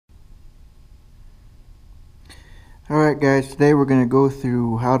Alright guys, today we're going to go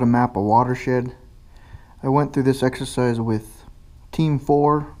through how to map a watershed. I went through this exercise with Team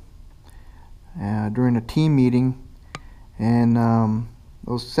 4 during a team meeting, and I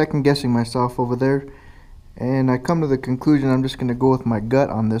was second guessing myself over there, and I come to the conclusion I'm just going to go with my gut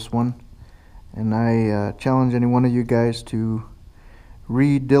on this one, and I challenge any one of you guys to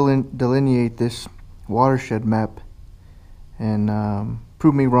delineate this watershed map and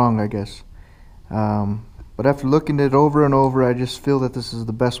prove me wrong, I guess. But after looking it over and over, I just feel that this is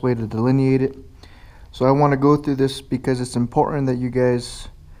the best way to delineate it. So I want to go through this because it's important that you guys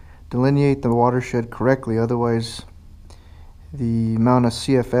delineate the watershed correctly. Otherwise, the amount of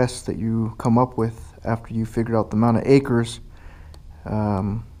CFS that you come up with after you figure out the amount of acres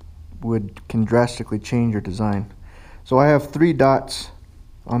can drastically change your design. So I have 3 dots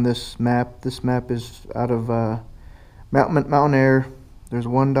on this map. This map is out of Mountain Air. There's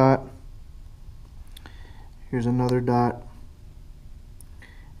 1 dot. Here's another dot,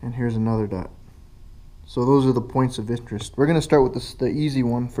 and here's another dot. So those are the points of interest. We're going to start with the easy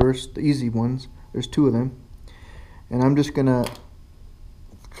one first, the easy ones. There's 2 of them. And I'm just going to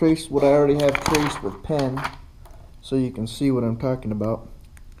trace what I already have traced with pen so you can see what I'm talking about.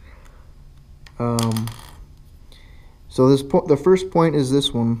 So the first point is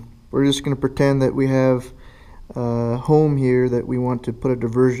this one. We're just going to pretend that we have a home here that we want to put a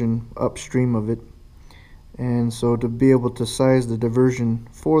diversion upstream of it. And so to be able to size the diversion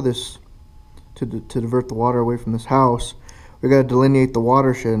for this, to divert the water away from this house, we got to delineate the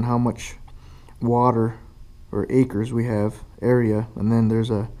watershed and how much water or acres we have, area, and then there's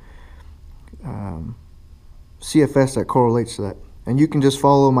a CFS that correlates to that. And you can just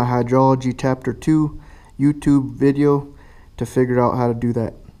follow my hydrology chapter 2 YouTube video to figure out how to do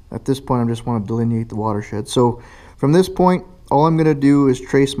that. At this point, I just want to delineate the watershed. So from this point, all I'm going to do is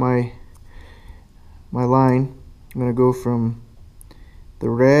trace my line. I'm going to go from the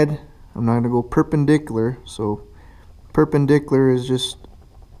red. I'm not going to go perpendicular. So perpendicular is just,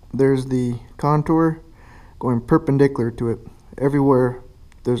 there's the contour, going perpendicular to it. Everywhere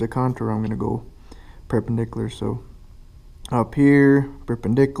there's a contour, I'm going to go perpendicular. So up here,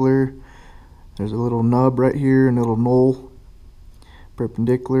 perpendicular. There's a little nub right here, and a little knoll,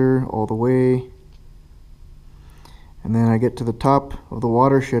 perpendicular all the way. And then I get to the top of the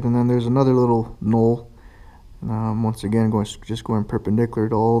watershed, and then there's another little knoll. Once again, just going perpendicular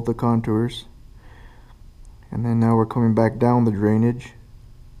to all the contours. And then now we're coming back down the drainage,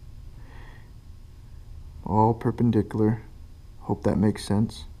 all perpendicular. Hope that makes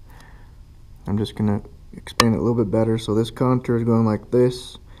sense. I'm just gonna explain it a little bit better. So this contour is going like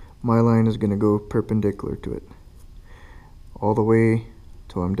this. My line is gonna go perpendicular to it, all the way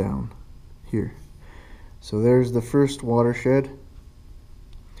till I'm down here. So there's the first watershed.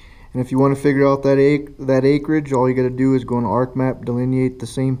 And if you want to figure out that acreage, all you got to do is go on ArcMap, delineate the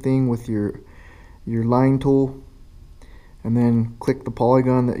same thing with your line tool, and then click the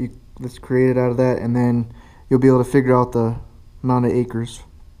polygon that's created out of that, and then you'll be able to figure out the amount of acres.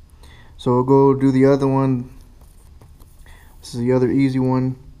 So we'll go do the other one. This is the other easy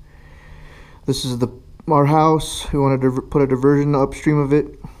one. This is our house. We want to put a diversion upstream of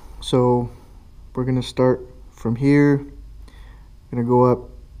it. So we're going to start from here. We're going to go up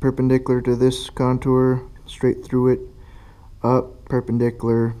perpendicular to this contour, straight through it, up,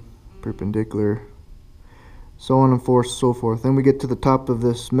 perpendicular, perpendicular, so on and so forth. Then we get to the top of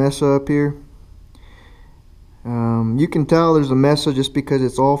this mesa up here. You can tell there's a mesa just because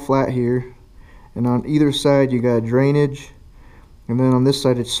it's all flat here, and on either side you got drainage, and then on this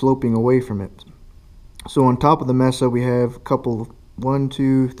side it's sloping away from it. So on top of the mesa we have a couple, 1,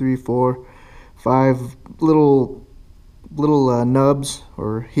 2, 3, 4, 5 little nubs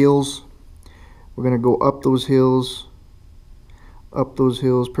or hills. We're going to go up those hills,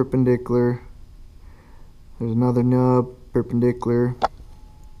 perpendicular. There's another nub, perpendicular.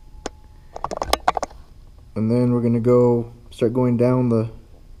 And then we're going to start going down the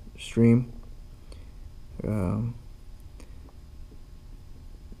stream. Down,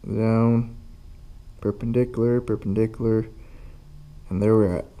 perpendicular, perpendicular, and there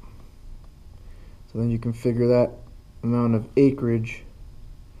we're at. So then you can figure that amount of acreage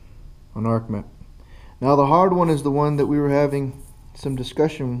on ArcMap. Now the hard one is the one that we were having some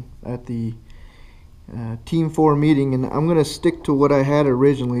discussion at the Team 4 meeting, and I'm going to stick to what I had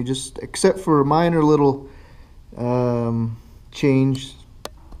originally, just except for a minor little change.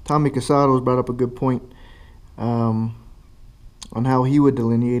 Tommy Casado has brought up a good point on how he would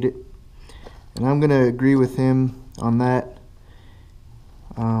delineate it, and I'm going to agree with him on that.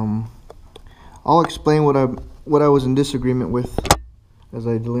 I'll explain what I was in disagreement with as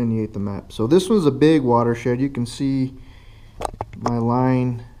I delineate the map. So this was a big watershed. You can see my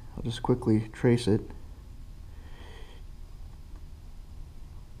line. I'll just quickly trace it.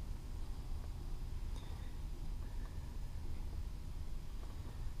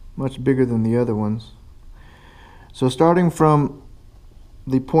 Much bigger than the other ones. So starting from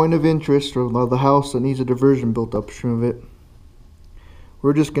the point of interest, or the house that needs a diversion built upstream of it,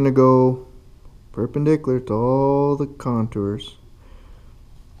 we're just going to go perpendicular to all the contours.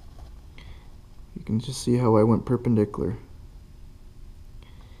 You can just see how I went perpendicular.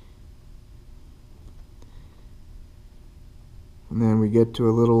 And then we get to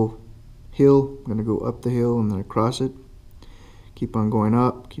a little hill. I'm going to go up the hill and then across it. Keep on going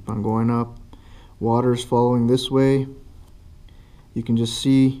up, keep on going up. Water's following this way. You can just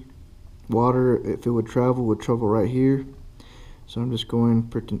see water, if it would travel right here. So I'm just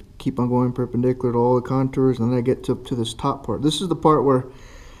going, keep on going perpendicular to all the contours, and then I get to this top part. This is the part where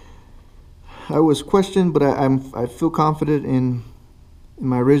I was questioned, but I feel confident in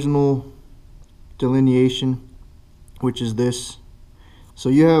my original delineation, which is this. So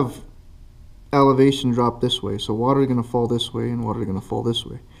you have elevation drop this way, so water is going to fall this way and water is going to fall this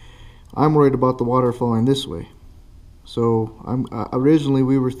way. I'm worried about the water falling this way. So originally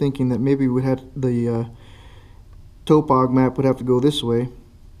we were thinking that maybe we had the topog map would have to go this way,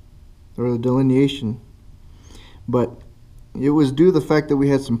 or the delineation, but it was due to the fact that we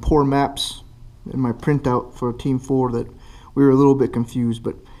had some poor maps in my printout for Team 4 that we were a little bit confused.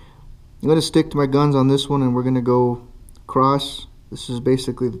 But I'm going to stick to my guns on this one, and we're going to go across. This is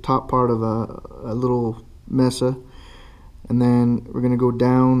basically the top part of a little mesa, and then we're going to go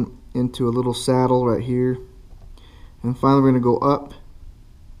down into a little saddle right here, and finally we're going to go up.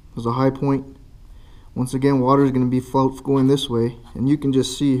 There's a high point. Once again, water is going to be going this way, and you can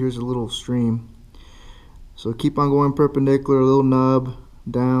just see here's a little stream. So keep on going perpendicular, a little nub,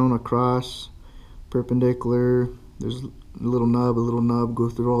 down, across, perpendicular. There's a little nub, go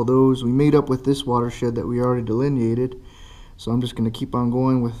through all those. We made up with this watershed that we already delineated. So I'm just going to keep on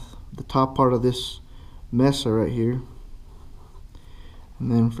going with the top part of this mesa right here.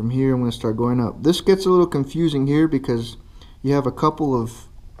 And then from here I'm going to start going up. This gets a little confusing here because you have a couple of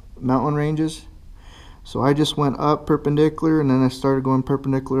mountain ranges. So I just went up perpendicular, and then I started going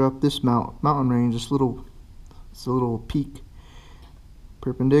perpendicular up this mountain range, it's a little peak.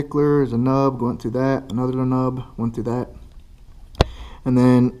 Perpendicular, there's a nub, going through that, another nub, went through that. And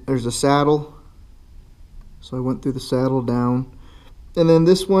then there's a saddle. So I went through the saddle down. And then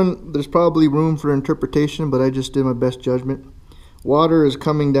this one, there's probably room for interpretation, but I just did my best judgment. Water is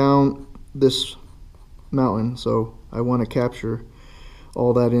coming down this mountain, so I want to capture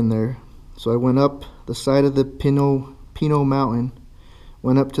all that in there. So I went up the side of the Pino Mountain,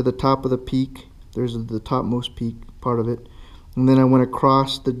 went up to the top of the peak. There's the topmost peak part of it. And then I went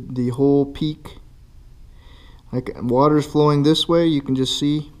across the whole peak. Water's flowing this way, you can just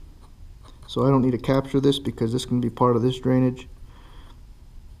see. So I don't need to capture this because this can be part of this drainage.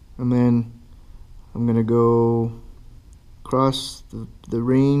 And then I'm going to go across the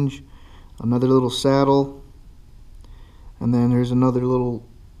range, another little saddle, and then there's another little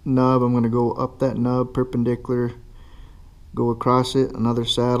nub. I'm going to go up that nub perpendicular, go across it, another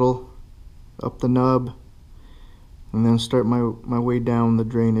saddle, up the nub, and then start my way down the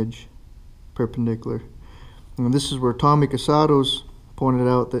drainage perpendicular. And this is where Tommy Casados pointed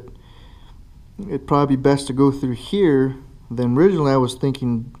out that it'd probably be best to go through here. Then originally I was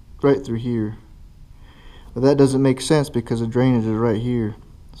thinking right through here, but that doesn't make sense because the drainage is right here.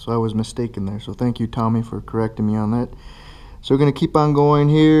 So I was mistaken there. So thank you, Tommy, for correcting me on that. So we're going to keep on going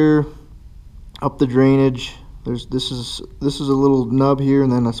here up the drainage. This is a little nub here,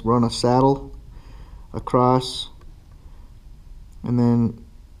 and then let's run a saddle across, and then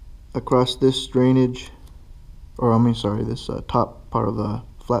across this drainage, or this top part of the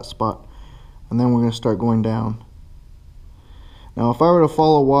flat spot, and then we're going to start going down. Now if I were to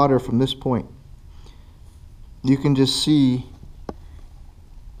follow water from this point, you can just see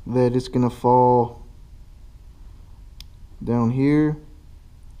that it's going to fall down here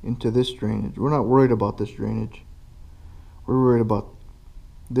into this drainage. We're not worried about this drainage. We're worried about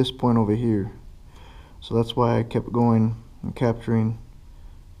this point over here. So that's why I kept going and capturing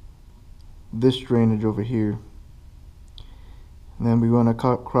this drainage over here. And then we want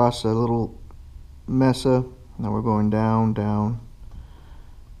to cross a little mesa. Now we're going down, down,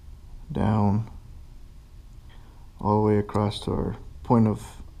 down, all the way across to our point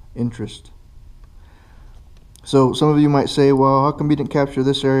of interest. So some of you might say, well, how come you didn't capture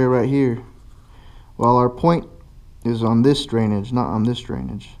this area right here? Well, our point is on this drainage, not on this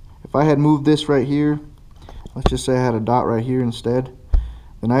drainage. If I had moved this right here, let's just say I had a dot right here instead,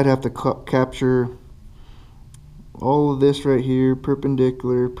 then I'd have to capture all of this right here,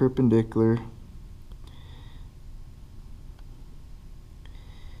 perpendicular, perpendicular.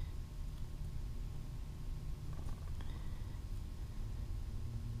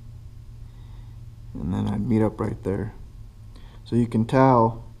 And then I'd meet up right there. So you can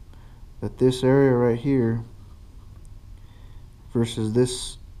tell that this area right here versus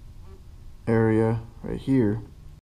this area right here